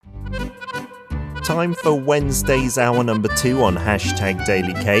Time for Wednesday's hour number 2 on Hashtag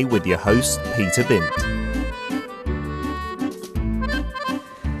Daily K with your host, Peter Bint.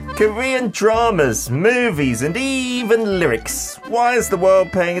 Korean dramas, movies, and even lyrics. Why is the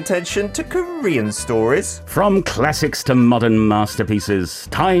world paying attention to Korean stories? From classics to modern masterpieces,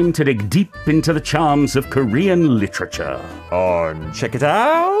 time to dig deep into the charms of Korean literature. On Check It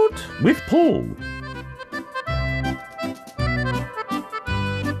Out with Paul.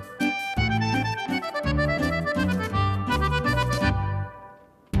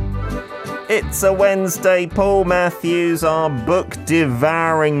 It's a Wednesday. Paul Matthews, our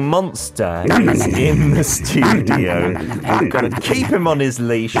book-devouring monster, is in the studio. We've got to keep him on his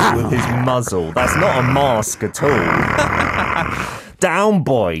leash with his muzzle. That's not a mask at all. Down,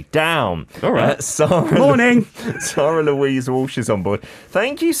 boy, down. All right. Morning. Sarah Louise Walsh is on board.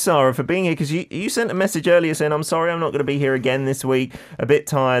 Thank you, Sarah, for being here, because you sent a message earlier saying, I'm sorry I'm not going to be here again this week. A bit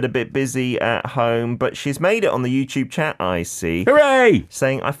tired, a bit busy at home, but she's made it on the YouTube chat, I see. Hooray!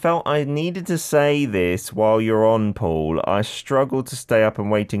 Saying, I felt I needed to say this while you're on, Paul. I struggled to stay up and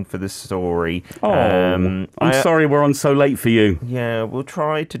waiting for the story. I'm sorry we're on so late for you. Yeah, we'll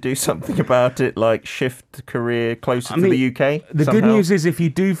try to do something about it, like shift career closer to the UK. The good news is if you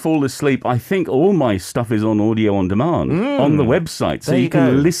do fall asleep, I think all my stuff is on audio on demand on the website. So you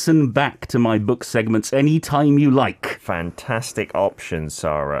can listen back to my book segments anytime you like. Fantastic option,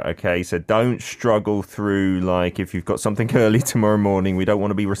 Sarah. Okay, so don't struggle through, like, if you've got something early tomorrow morning, we don't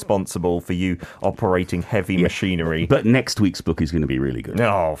want to be responsible for you operating heavy machinery. But next week's book is going to be really good.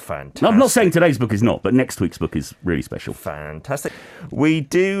 Oh, fantastic. No, I'm not saying today's book is not, but next week's book is really special. Fantastic. We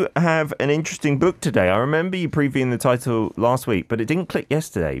do have an interesting book today. I remember you previewing the title last week, but it didn't click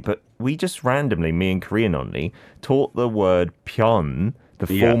yesterday. But we just randomly, me and Korean only, taught the word pyeon, the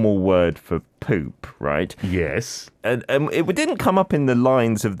formal word for poop, right? Yes. And it didn't come up in the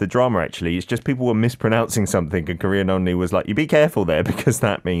lines of the drama, actually. It's just people were mispronouncing something, and Korean only was like, you be careful there, because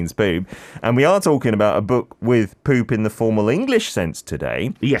that means poop. And we are talking about a book with poop in the formal English sense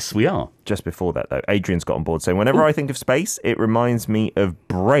today. Yes, we are. Just before that, though, Adrian's got on board saying, whenever I think of space, it reminds me of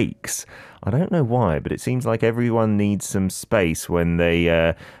breaks. I don't know why, but it seems like everyone needs some space when they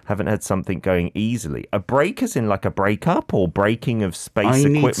haven't had something going easily. A break as in like a breakup or breaking of space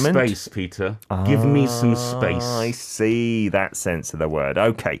equipment? I need space, Peter. Give me some space. I see that sense of the word.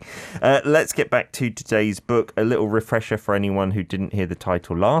 Okay, let's get back to today's book. A little refresher for anyone who didn't hear the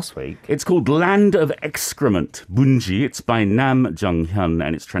title last week. It's called Land of Excrement, 분지. It's by Nam Jung-hyun,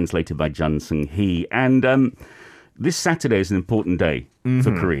 and it's translated by Jeon Seung-hee. And this Saturday is an important day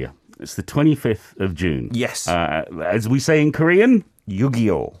for Korea. It's the 25th of June. Yes. As we say in Korean,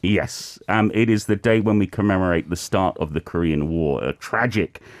 6.25. Yes. It is the day when we commemorate the start of the Korean War, a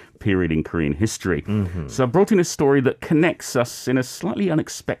tragic period in Korean history. So I brought in a story that connects us in a slightly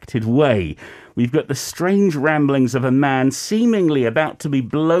unexpected way. We've got the strange ramblings of a man seemingly about to be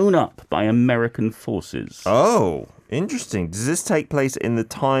blown up by American forces. Oh, interesting. Does this take place in the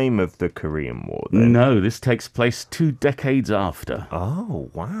time of the Korean War, then? No, this takes place 2 decades after.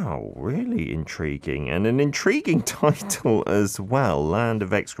 Oh, wow. Really intriguing. And an intriguing title as well, Land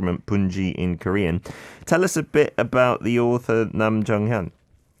of Excrement, 분지 in Korean. Tell us a bit about the author, Nam Jung-hyun.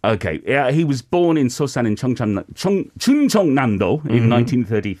 Okay, he was born in Sosan in Chungcheongnam-do in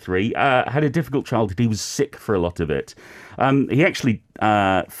 1933. Had a difficult childhood. He was sick for a lot of it. He actually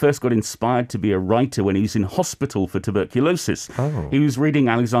first got inspired to be a writer when he was in hospital for tuberculosis. Oh. He was reading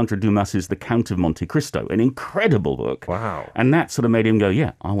Alexandre Dumas's The Count of Monte Cristo, an incredible book. Wow. And that sort of made him go,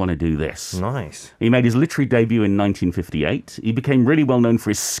 yeah, I want to do this. Nice. He made his literary debut in 1958. He became really well known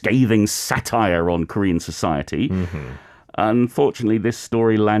for his scathing satire on Korean society. Unfortunately, this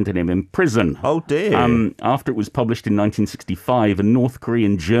story landed him in prison. Oh, dear. After it was published in 1965, a North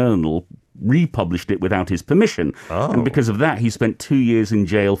Korean journal republished it without his permission. Oh. And because of that, he spent 2 years in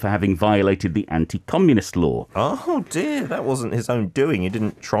jail for having violated the anti-communist law. Oh, dear. That wasn't his own doing. He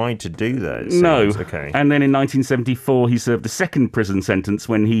didn't try to do that. No. Okay. And then in 1974, he served a second prison sentence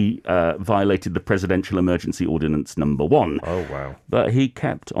when he violated the Presidential Emergency Ordinance Number 1. Oh, wow. But he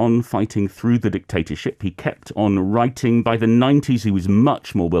kept on fighting through the dictatorship. He kept on writing. By the 90s, he was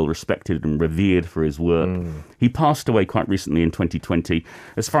much more well-respected and revered for his work. He passed away quite recently in 2020.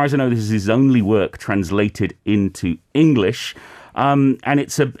 As far as I know, this is his only work translated into English. And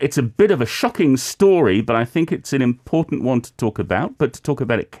it's a bit of a shocking story, but I think it's an important one to talk about, but to talk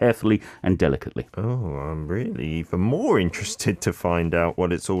about it carefully and delicately. Oh, I'm really even more interested to find out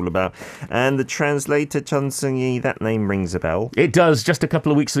what it's all about. And the translator, Jeon Seung-hee, that name rings a bell. It does. Just a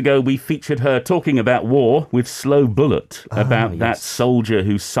couple of weeks ago, we featured her talking about war with Slow Bullet, about that soldier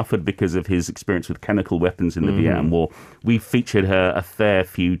who suffered because of his experience with chemical weapons in the Vietnam War. We featured her a fair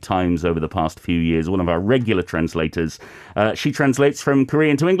few times over the past few years, one of our regular translators. She translates from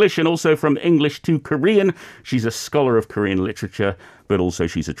Korean to English and also from English to Korean. She's a scholar of Korean literature, but also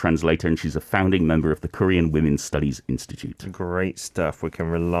she's a translator and she's a founding member of the Korean Women's Studies Institute. Great stuff. We can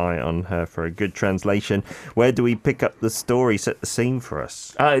rely on her for a good translation. Where do we pick up the story? Set the scene for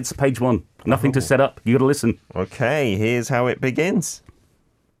us. It's page 1. Nothing to set up. You got to listen. Okay, here's how it begins.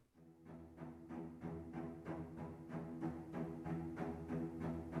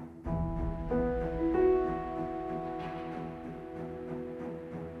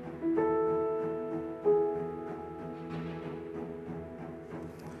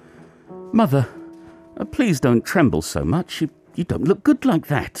 Mother, please don't tremble so much. You don't look good like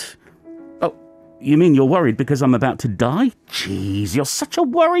that. Oh, you mean you're worried because I'm about to die? Jeez, you're such a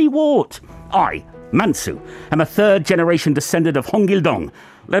worrywart. I, Mansu, am a third-generation descendant of Hongildong,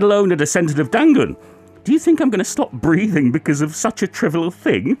 let alone a descendant of Dangun. Do you think I'm going to stop breathing because of such a trivial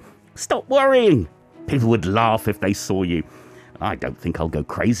thing? Stop worrying. People would laugh if they saw you. I don't think I'll go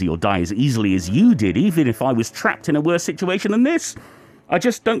crazy or die as easily as you did, even if I was trapped in a worse situation than this. I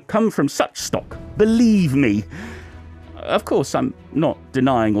just don't come from such stock. Believe me. Of course, I'm not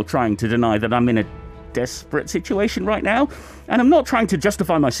denying or trying to deny that I'm in a desperate situation right now. And I'm not trying to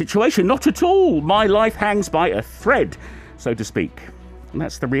justify my situation. Not at all. My life hangs by a thread, so to speak. And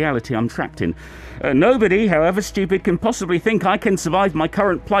that's the reality I'm trapped in. Nobody, however stupid, can possibly think I can survive my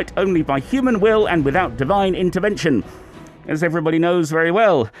current plight only by human will and without divine intervention. As everybody knows very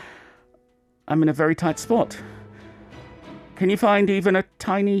well, I'm in a very tight spot. Can you find even a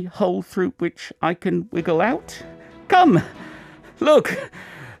tiny hole through which I can wiggle out? Come! Look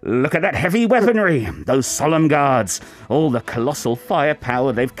at that heavy weaponry, those solemn guards, all the colossal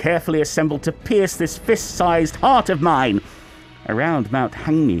firepower they've carefully assembled to pierce this fist-sized heart of mine. Around Mount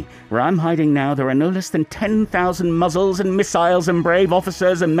Hangmi, where I'm hiding now, there are no less than 10,000 muzzles and missiles and brave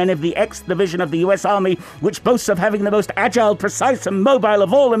officers and men of the X Division of the U.S. Army, which boasts of having the most agile, precise, and mobile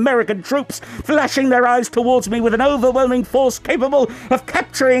of all American troops, flashing their eyes towards me with an overwhelming force capable of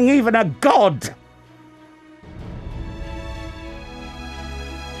capturing even a god.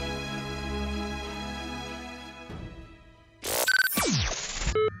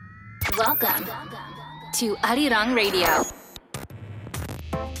 Welcome to Arirang Radio.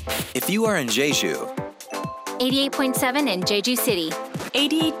 If you are in Jeju, 88.7 in Jeju City,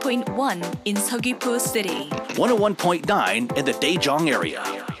 88.1 in Seogwipo City, 101.9 in the Daejeong area.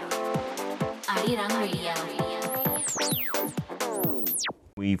 Arirang Radio.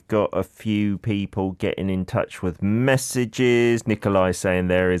 We've got a few people getting in touch with messages. Nikolai saying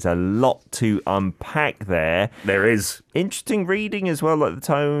there is a lot to unpack there. There is. Interesting reading as well, like the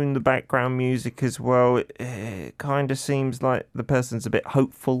tone, the background music as well. It kind of seems like the person's a bit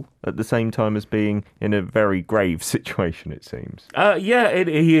hopeful at the same time as being in a very grave situation, it seems.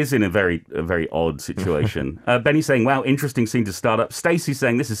 He is in a very odd situation. Benny saying, wow, interesting scene to start up. Stacey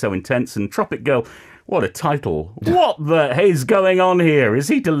saying, this is so intense. And Tropic Girl, what a title. What the is going on here? Is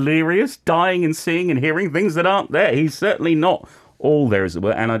he delirious, dying and seeing and hearing things that aren't there? He's certainly not all there, as it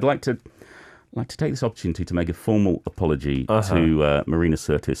were. And I'd like to take this opportunity to make a formal apology to Marina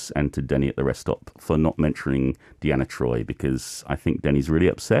Sirtis and to Denny at the rest stop for not mentioning Deanna Troi, because I think Denny's really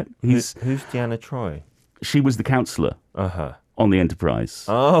upset. Who's Deanna Troi? She was the counsellor on the Enterprise.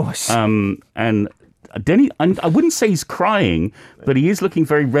 Oh, I see. And Denny, I wouldn't say he's crying, but he is looking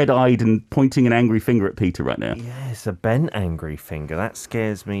very red-eyed and pointing an angry finger at Peter right now. Yeah, it's a bent angry finger. That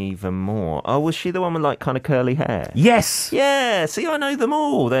scares me even more. Oh, was she the one with like kind of curly hair? Yes! Yeah, see, I know them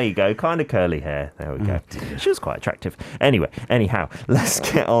all. There you go, kind of curly hair. There we go. She was quite attractive. Anyhow, let's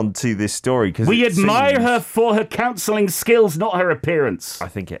get on to this story. We admire her for her counselling skills, not her appearance. I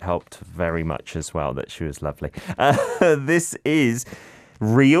think it helped very much as well that she was lovely. This is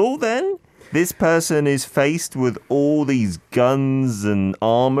real then? This person is faced with all these guns and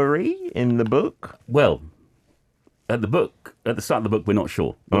armory in the book? Well, at the start of the book, we're not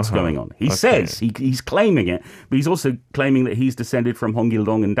sure what's going on. He says he's claiming it, but he's also claiming that he's descended from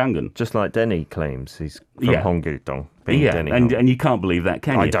Hongildong and Dangun. Just like Denny claims he's from Hongildong. And you can't believe that,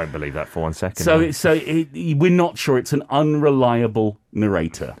 can you? I don't believe that for 1 second. So we're not sure. It's an unreliable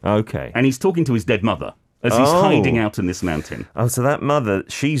narrator. Okay. And he's talking to his dead mother. as he's hiding out in this mountain. Oh, so that mother,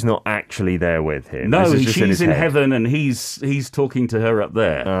 she's not actually there with him. No, This is just she's his in head. heaven and he's talking to her up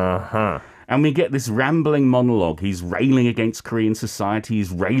there. Uh-huh. And we get this rambling monologue. He's railing against Korean society.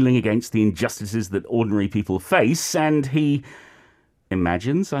 He's railing against the injustices that ordinary people face. And he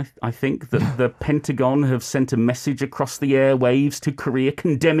imagines, I think, that the Pentagon have sent a message across the airwaves to Korea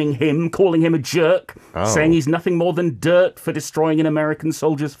condemning him, calling him a jerk, saying he's nothing more than dirt for destroying an American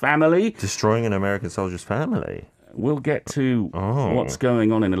soldier's family. Destroying an American soldier's family? We'll get to what's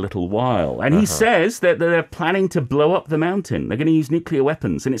going on in a little while. And he says that they're planning to blow up the mountain. They're going to use nuclear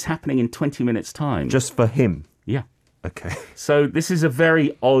weapons, and it's happening in 20 minutes' time. Just for him? Yeah. Okay. So this is a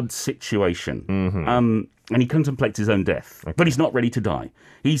very odd situation. And he contemplates his own death. But he's not ready to die.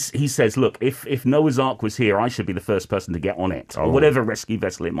 He says, look, if Noah's Ark was here, I should be the first person to get on it, or whatever rescue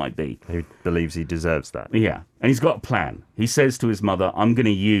vessel it might be. He believes he deserves that. Yeah. And he's got a plan. He says to his mother, I'm going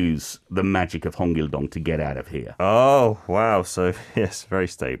to use the magic of Hongil-dong to get out of here. Oh, wow. So, yes, very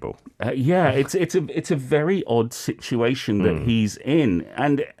stable. Yeah, it's a very odd situation that he's in.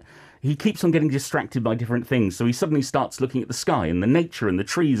 And he keeps on getting distracted by different things. So he suddenly starts looking at the sky and the nature and the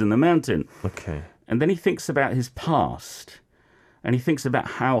trees and the mountain. Okay. And then he thinks about his past. And he thinks about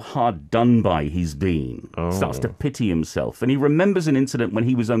how hard done by he's been. Starts to pity himself. And he remembers an incident when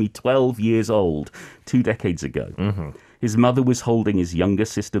he was only 12 years old, 2 decades ago. His mother was holding his younger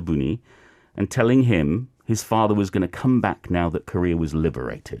sister, Buni, and telling him his father was going to come back now that Korea was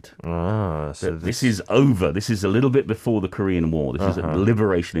liberated. So This is over. This is a little bit before the Korean War. This is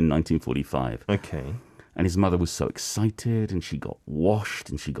liberation in 1945. Okay. And his mother was so excited, and she got washed,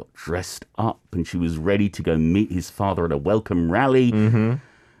 and she got dressed up, and she was ready to go meet his father at a welcome rally.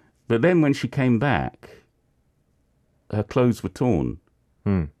 But then when she came back, her clothes were torn.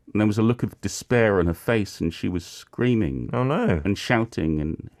 And there was a look of despair on her face, and she was screaming. Oh, no. And shouting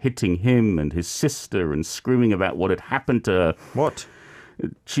and hitting him and his sister and screaming about what had happened to her. What?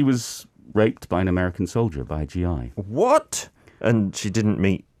 She was raped by an American soldier, by a GI. What? And she didn't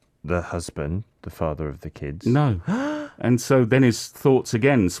meet the husband, the father of the kids? No. And so then his thoughts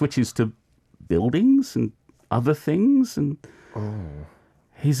again switches to buildings and other things. And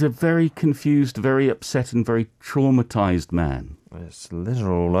he's a very confused, very upset and very traumatized man. It's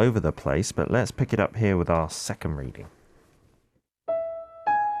literal all over the place, but let's pick it up here with our second reading.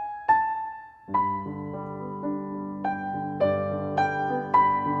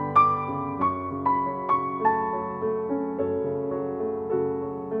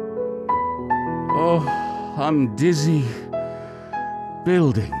 Oh, I'm dizzy.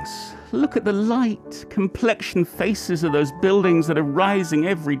 Buildings. Look at the light, complexion faces of those buildings that are rising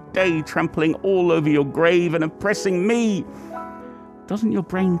every day, trampling all over your grave and oppressing me. Doesn't your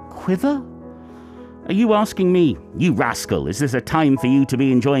brain quiver? Are you asking me, you rascal, is this a time for you to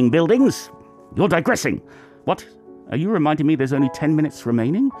be enjoying buildings? You're digressing. What? Are you reminding me there's only 10 minutes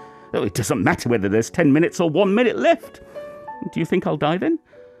remaining? Oh, it doesn't matter whether there's 10 minutes or 1 minute left. Do you think I'll die then?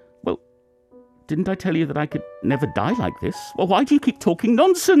 Well, didn't I tell you that I could never die like this? Well, why do you keep talking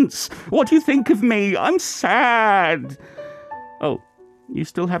nonsense? What do you think of me? I'm sad. Oh, you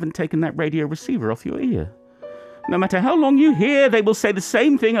still haven't taken that radio receiver off your ear. No matter how long you hear, they will say the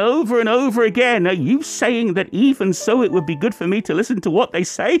same thing over and over again. Are you saying that even so it would be good for me to listen to what they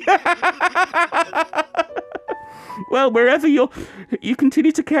say? Well, wherever you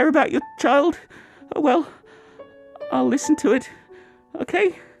continue to care about your child, well, I'll listen to it.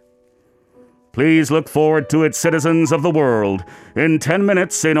 Okay? Please look forward to it, citizens of the world. In 10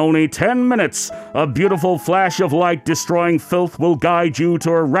 minutes, in only 10 minutes, a beautiful flash of light destroying filth will guide you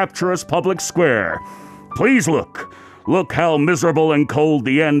to a rapturous public square. Please look. Look how miserable and cold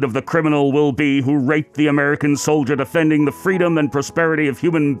the end of the criminal will be who raped the American soldier defending the freedom and prosperity of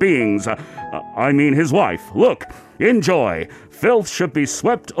human beings. I mean his wife. Look, enjoy. Filth should be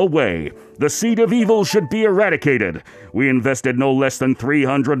swept away. The seed of evil should be eradicated. We invested no less than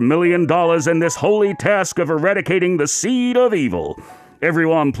 $300 million in this holy task of eradicating the seed of evil.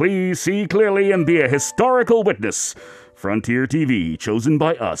 Everyone, please see clearly and be a historical witness. Frontier TV, chosen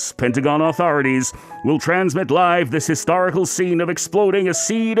by us, Pentagon authorities, will transmit live this historical scene of exploding a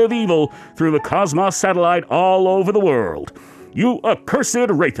seed of evil through the Cosmos satellite all over the world. You accursed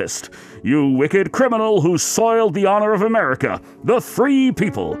rapist! You wicked criminal who soiled the honor of America, the free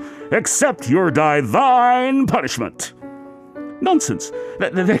people! Accept your divine punishment! Nonsense!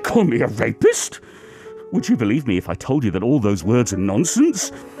 They call me a rapist? Would you believe me if I told you that all those words are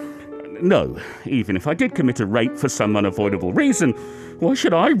nonsense? No, even if I did commit a rape for some unavoidable reason, why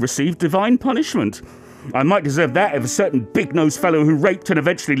should I receive divine punishment? I might deserve that if a certain big-nosed fellow who raped and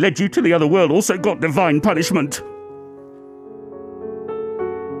eventually led you to the other world also got divine punishment.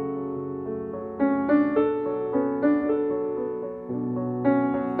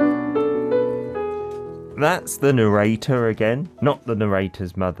 that's the narrator again, not the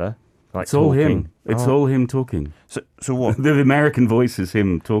narrator's mother. Like It's all talking. him. It's all him talking. So what? The American voice is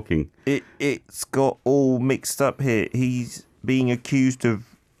him talking. It's got all mixed up here. He's being accused of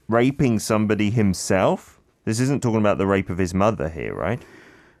raping somebody himself. This isn't talking about the rape of his mother here, right?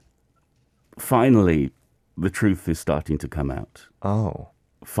 Finally, the truth is starting to come out. Oh.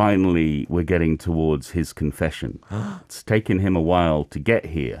 Finally, we're getting towards his confession. It's taken him a while to get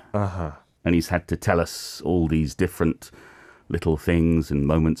here. Uh-huh. And he's had to tell us all these different little things and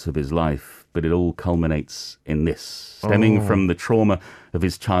moments of his life, but it all culminates in this, stemming from the trauma of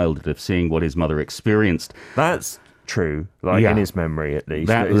his childhood, of seeing what his mother experienced. That's true, like in his memory at least.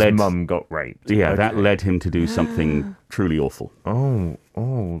 That His led- mum got raped. Yeah, Okay. that led him to do something truly awful.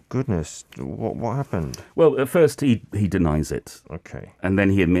 Oh, goodness. What happened? Well, at first he denies it, Okay. and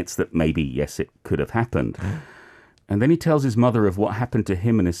then he admits that maybe, yes, it could have happened. And then he tells his mother of what happened to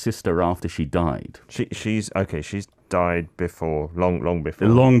him and his sister after she died. She's died before, long before.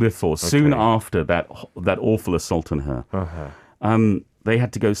 Long before, soon Okay. after that awful assault on her. They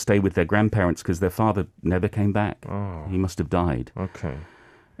had to go stay with their grandparents because their father never came back. He must have died. Okay.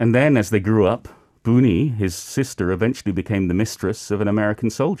 And then as they grew up, Booney, his sister, eventually became the mistress of an American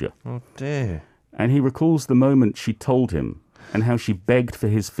soldier. Oh dear. And he recalls the moment she told him and how she begged for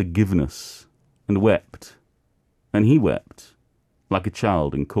his forgiveness and wept. And he wept like a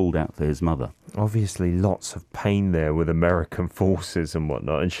child and called out for his mother. Obviously lots of pain there with American forces and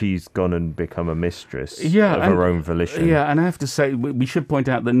whatnot, and she's gone and become a mistress of her own volition. Yeah, and I have to say, we should point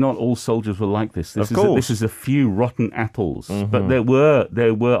out that not all soldiers were like this. This is a few rotten apples, but there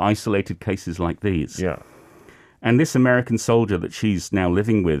were isolated cases like these. Yeah. And this American soldier that she's now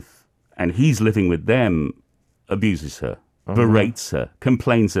living with, and he's living with them, abuses her, berates her,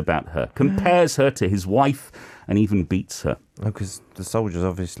 complains about her, compares her to his wife, and even beats her. Oh, because the soldier's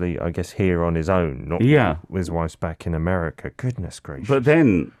obviously, I guess, here on his own, not his wife's back in America. Goodness gracious. But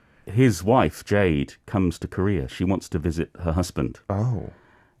then his wife, Jade, comes to Korea. She wants to visit her husband. Oh.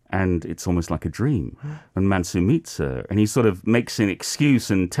 And it's almost like a dream. And Mansu meets her, and he sort of makes an excuse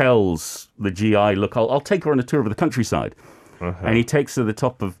and tells the GI, look, I'll take her on a tour of the countryside. And he takes her to the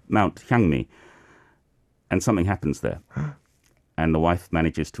top of Mount Hyangmi, and something happens there. And the wife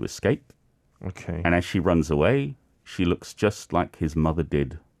manages to escape. Okay. And as she runs away, she looks just like his mother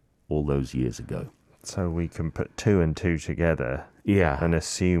did all those years ago. So we can put two and two together Yeah. and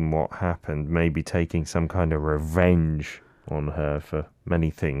assume what happened, maybe taking some kind of revenge on her for many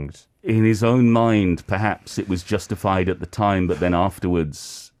things. In his own mind, perhaps it was justified at the time, but then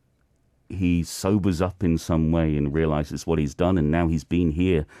afterwards he sobers up in some way and realizes what he's done, and now he's been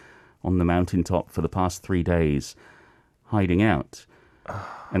here on the mountaintop for the past 3 days, hiding out.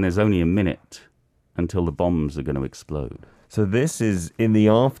 And there's only a minute until the bombs are going to explode. So this is in the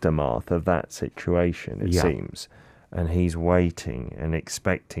aftermath of that situation, it seems. And he's waiting and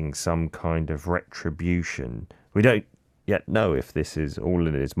expecting some kind of retribution. We don't yet know if this is all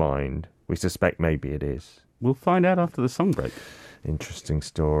in his mind. We suspect maybe it is. We'll find out after the song break. Interesting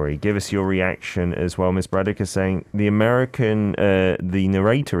story. Give us your reaction as well. Miss Braddock is saying the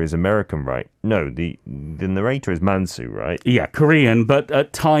narrator is American, right? No, the narrator is Mansu, right? Yeah, Korean, but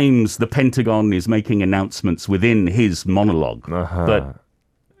at times the Pentagon is making announcements within his monologue. But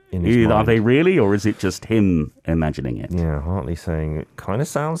In his are mind. they really, or is it just him imagining it? Yeah, Hartley saying it kind of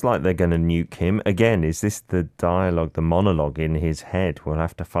sounds like they're going to nuke him. Again, is this the dialogue, the monologue in his head? We'll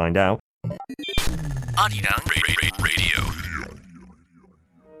have to find out. Arirang Radio.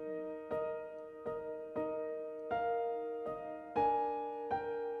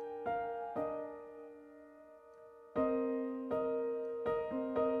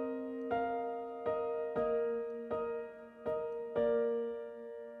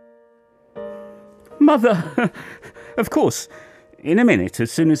 Mother! Of course. In a minute,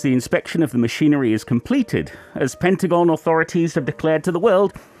 as soon as the inspection of the machinery is completed, as Pentagon authorities have declared to the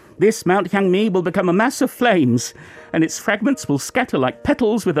world, this Mount Hyangmi will become a mass of flames, and its fragments will scatter like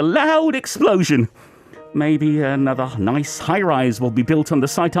petals with a loud explosion. Maybe another nice high-rise will be built on the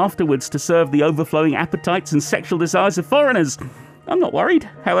site afterwards to serve the overflowing appetites and sexual desires of foreigners. I'm not worried,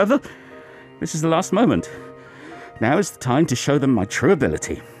 however. This is the last moment. Now is the time to show them my true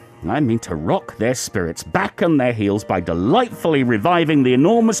ability. I mean to rock their spirits back on their heels by delightfully reviving the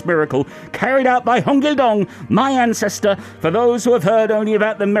enormous miracle carried out by Hongil-dong, my ancestor, for those who have heard only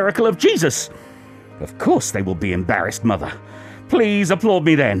about the miracle of Jesus. Of course they will be embarrassed, Mother. Please applaud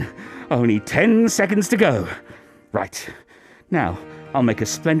me then. Only 10 seconds to go. Right. Now, I'll make a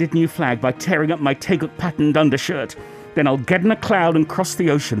splendid new flag by tearing up my Taegeuk patterned undershirt. Then I'll get in a cloud and cross the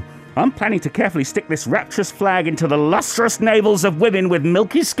ocean. I'm planning to carefully stick this rapturous flag into the lustrous navels of women with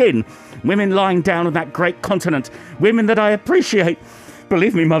milky skin, women lying down on that great continent, women that I appreciate.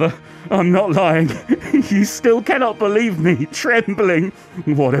 Believe me, Mother, I'm not lying. You still cannot believe me, trembling.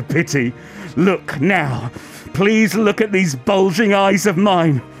 What a pity. Look now. Please look at these bulging eyes of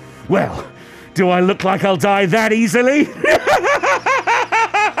mine. Well, do I look like I'll die that easily?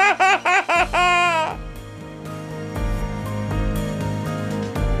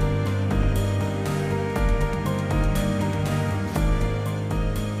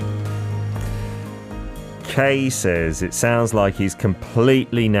 Kay says it sounds like he's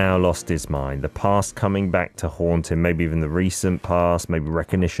completely now lost his mind. The past coming back to haunt him, maybe even the recent past, maybe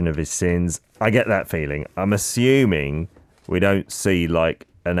recognition of his sins. I get that feeling. I'm assuming we don't see like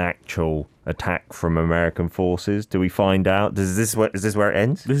an actual attack from American forces. Do we find out? Is this where it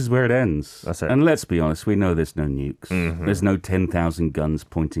ends? This is where it ends. That's it. And let's be honest, we know there's no nukes. Mm-hmm. There's no 10,000 guns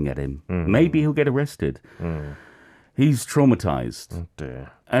pointing at him. Mm-hmm. Maybe he'll get arrested. He's traumatized. Oh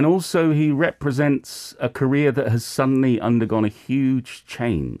dear. And also he represents a career that has suddenly undergone a huge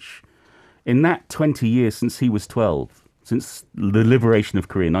change. In that 20 years since he was 12, since the liberation of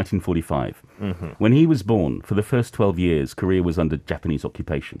Korea, 1945, when he was born, for the first 12 years, Korea was under Japanese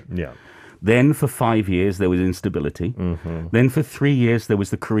occupation. Yeah. Then for 5 years, there was instability. Then for 3 years, there was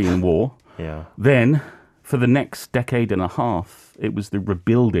the Korean War. Yeah. Then, for the next decade and a half, it was the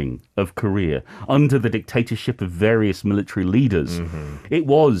rebuilding of Korea under the dictatorship of various military leaders. It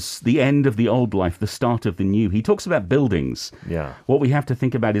was the end of the old life, the start of the new. He talks about buildings. Yeah. What we have to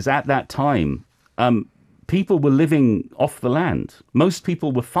think about is at that time, people were living off the land. Most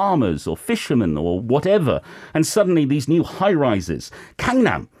people were farmers or fishermen or whatever. And suddenly these new high-rises,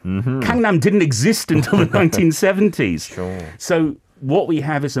 Gangnam. Gangnam didn't exist until the 1970s. Sure. So what we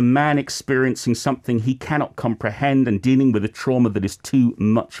have is a man experiencing something he cannot comprehend and dealing with a trauma that is too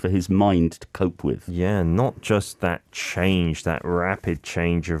much for his mind to cope with. Yeah, not just that change, that rapid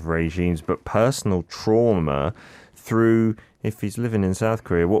change of regimes, but personal trauma through, if he's living in South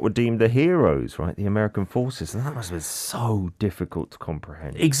Korea, what were deemed the heroes, right? The American forces. And that must have been so difficult to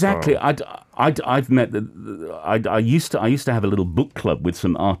comprehend. Exactly. Oh. I've met. I used to have a little book club with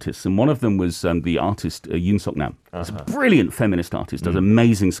some artists, and one of them was the artist Jeon Seung-hee. He's a brilliant feminist artist, does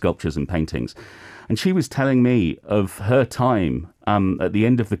amazing sculptures and paintings. And she was telling me of her time at the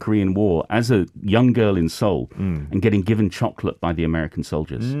end of the Korean War as a young girl in Seoul and getting given chocolate by the American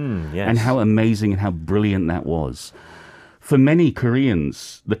soldiers, Yes. and how amazing and how brilliant that was. For many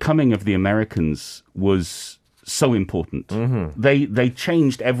Koreans, the coming of the Americans was so important. They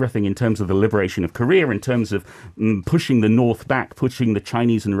changed everything in terms of the liberation of Korea, in terms of pushing the North back, pushing the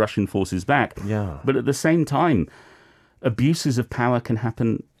Chinese and Russian forces back. Yeah. But at the same time, abuses of power can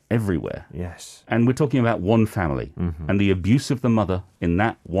happen everywhere. Yes. And we're talking about one family. And the abuse of the mother in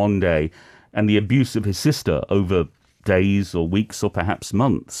that one day, and the abuse of his sister over days or weeks or perhaps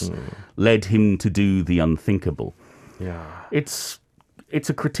months, led him to do the unthinkable. Yeah. It's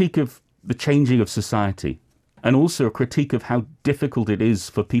a critique of the changing of society, and also a critique of how difficult it is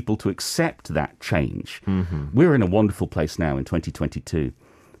for people to accept that change. We're in a wonderful place now in 2022,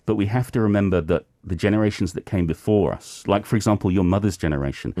 but we have to remember that the generations that came before us, like, for example, your mother's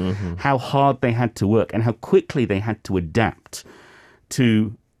generation, how hard they had to work and how quickly they had to adapt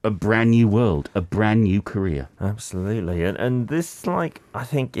to a brand new world, a brand new Korea. Absolutely. And this, like, I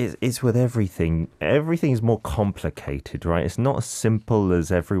think is with everything. Everything is more complicated, right? It's not as simple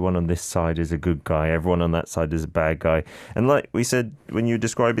as everyone on this side is a good guy, everyone on that side is a bad guy. And like we said, when you were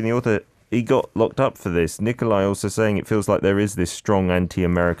describing the author, he got locked up for this. Nikolai also saying it feels like there is this strong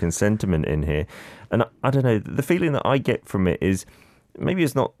anti-American sentiment in here. And I don't know, the feeling that I get from it is maybe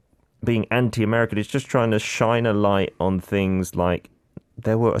it's not being anti-American, it's just trying to shine a light on things like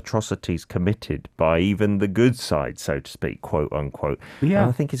there were atrocities committed by even the good side, so to speak, quote unquote. Yeah. And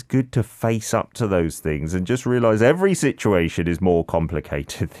I think it's good to face up to those things and just realize every situation is more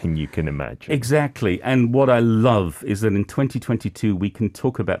complicated than you can imagine. Exactly. And what I love is that in 2022, we can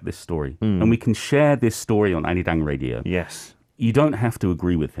talk about this story and we can share this story on Arirang Radio. Yes. You don't have to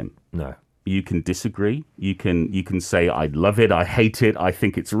agree with him. No. You can disagree. You can say, I love it, I hate it, I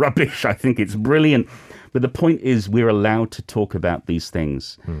think it's rubbish, I think it's brilliant. But the point is, we're allowed to talk about these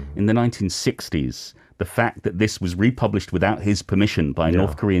things. In the 1960s, the fact that this was republished without his permission by a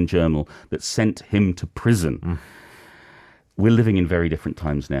North Korean journal that sent him to prison. We're living in very different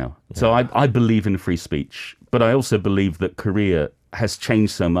times now. So I believe in free speech, but I also believe that Korea has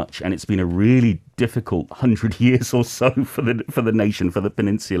changed so much, and it's been a really difficult 100 years or so for the nation, for the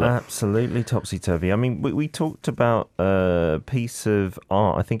peninsula. Absolutely topsy-turvy. I mean, we talked about a piece of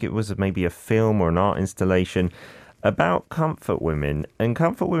art. I think it was maybe a film or an art installation about comfort women, and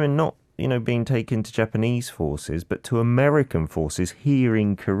comfort women not being taken to Japanese forces, but to American forces here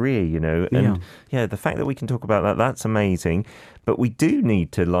in Korea, And the fact that we can talk about that, that's amazing. But we do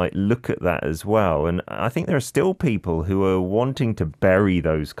need to look at that as well. And I think there are still people who are wanting to bury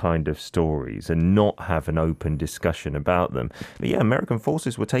those kind of stories and not have an open discussion about them. But yeah, American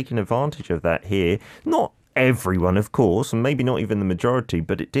forces were taking advantage of that here. Not everyone, of course, and maybe not even the majority,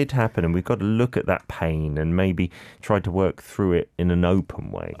 but it did happen, and we've got to look at that pain and maybe try to work through it in an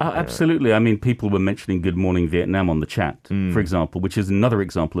open way. Absolutely. I mean, people were mentioning Good Morning Vietnam on the chat, for example, which is another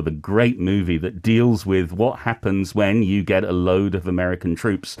example of a great movie that deals with what happens when you get a load of American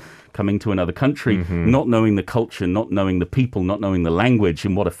troops coming to another country, not knowing the culture, not knowing the people, not knowing the language,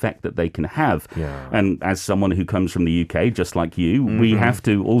 and what effect that they can have. Yeah. And as someone who comes from the UK, just like you, we have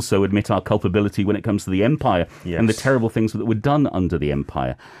to also admit our culpability when it comes to the empire and the terrible things that were done under the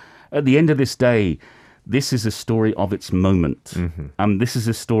empire. At the end of this day, this is a story of its moment. This is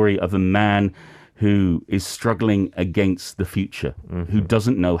a story of a man who is struggling against the future, who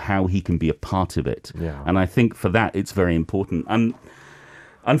doesn't know how he can be a part of it. Yeah. And I think for that, it's very important.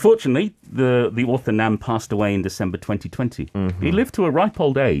 Unfortunately, the author Nam passed away in December 2020. He lived to a ripe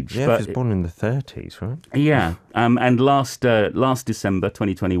old age. Yeah, he was born in the 30s, right? Yeah, and last December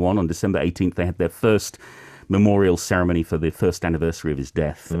 2021, on December 18th, they had their first memorial ceremony for the first anniversary of his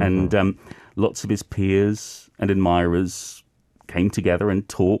death. And lots of his peers and admirers came together and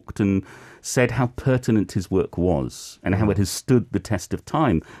talked and said how pertinent his work was and how it has stood the test of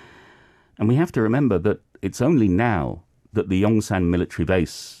time. And we have to remember that it's only now that the Yongsan military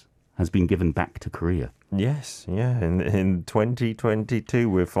base has been given back to Korea. Yes, yeah. In 2022,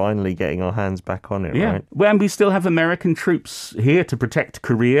 we're finally getting our hands back on it, right? Well, and we still have American troops here to protect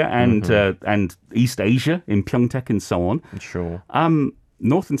Korea and East Asia in Pyeongtaek and so on. Sure.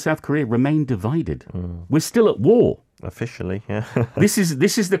 North and South Korea remain divided. We're still at war. Officially, yeah. This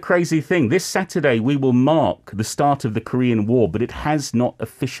is the crazy thing. This Saturday, we will mark the start of the Korean War, but it has not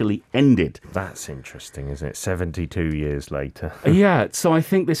officially ended. That's interesting, isn't it? 72 years later. Yeah, so I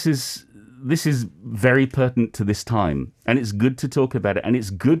think this is very pertinent to this time, and it's good to talk about it, and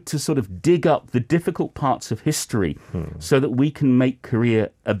it's good to sort of dig up the difficult parts of history so that we can make Korea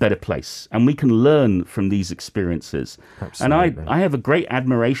a better place, and we can learn from these experiences. Absolutely. And I have a great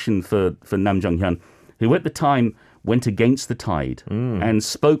admiration for Nam Jung-hyun, who at the time went against the tide and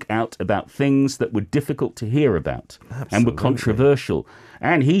spoke out about things that were difficult to hear about and were controversial.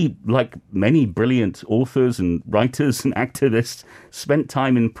 And he, like many brilliant authors and writers and activists, spent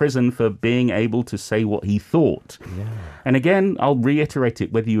time in prison for being able to say what he thought. Yeah. And again, I'll reiterate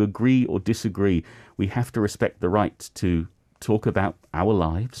it, whether you agree or disagree, we have to respect the right to talk about our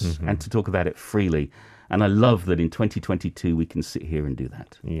lives and to talk about it freely. And I love that in 2022 we can sit here and do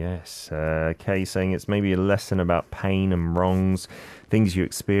that. Yes. Kay saying it's maybe a lesson about pain and wrongs. Things you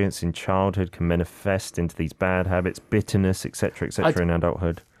experience in childhood can manifest into these bad habits, bitterness, etc., in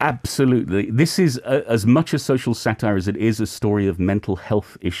adulthood. Absolutely. This is as much a social satire as it is a story of mental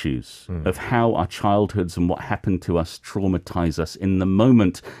health issues, of how our childhoods and what happened to us traumatize us in the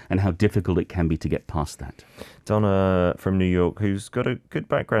moment and how difficult it can be to get past that. Donna from New York, who's got a good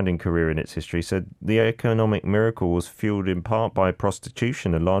background in Korea and its history, said the economic miracle was fueled in part by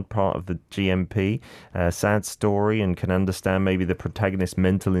prostitution, a large part of the GMP. Sad story, and can understand maybe the protagonist's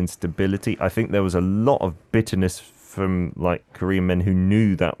mental instability. I think there was a lot of bitterness from Korean men who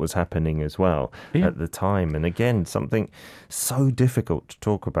knew that was happening as well at the time. And again, something so difficult to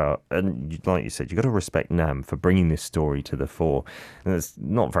talk about. And like you said, you've got to respect Nam for bringing this story to the fore. And it's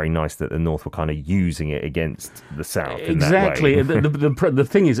not very nice that the North were kind of using it against the South exactly. in that way. The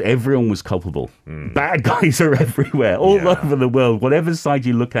thing is, everyone was culpable. Bad guys are everywhere, all over the world. Whatever side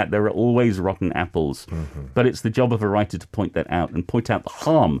you look at, there are always rotten apples. But it's the job of a writer to point that out and point out the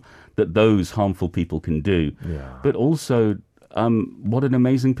harm that those harmful people can do. But also, what an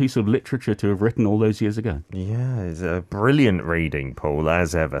amazing piece of literature to have written all those years ago. Yeah, it's a brilliant reading, Paul,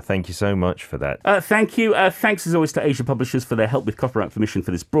 as ever. Thank you so much for that. Thank you. Thanks as always to Asia Publishers for their help with copyright permission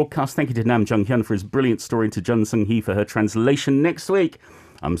for this broadcast. Thank you to Nam Jung-hyun for his brilliant story, and to Jeon Seung-hee for her translation. Next week,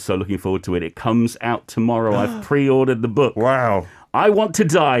 I'm so looking forward to it. It comes out tomorrow. I've pre-ordered the book. Wow. I Want to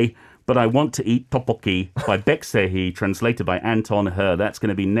Die, But I Want to Eat Tteokbokki by Baek Se-hee, translated by Anton Her. That's going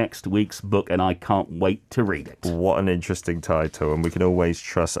to be next week's book, and I can't wait to read it. What an interesting title, and we can always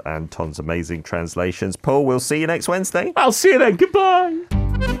trust Anton's amazing translations. Paul, we'll see you next Wednesday. I'll see you then. Goodbye.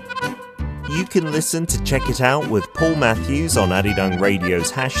 You can listen to Check It Out with Paul Matthews on Arirang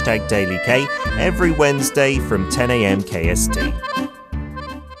Radio's #DailyK every Wednesday from 10 a.m. KST.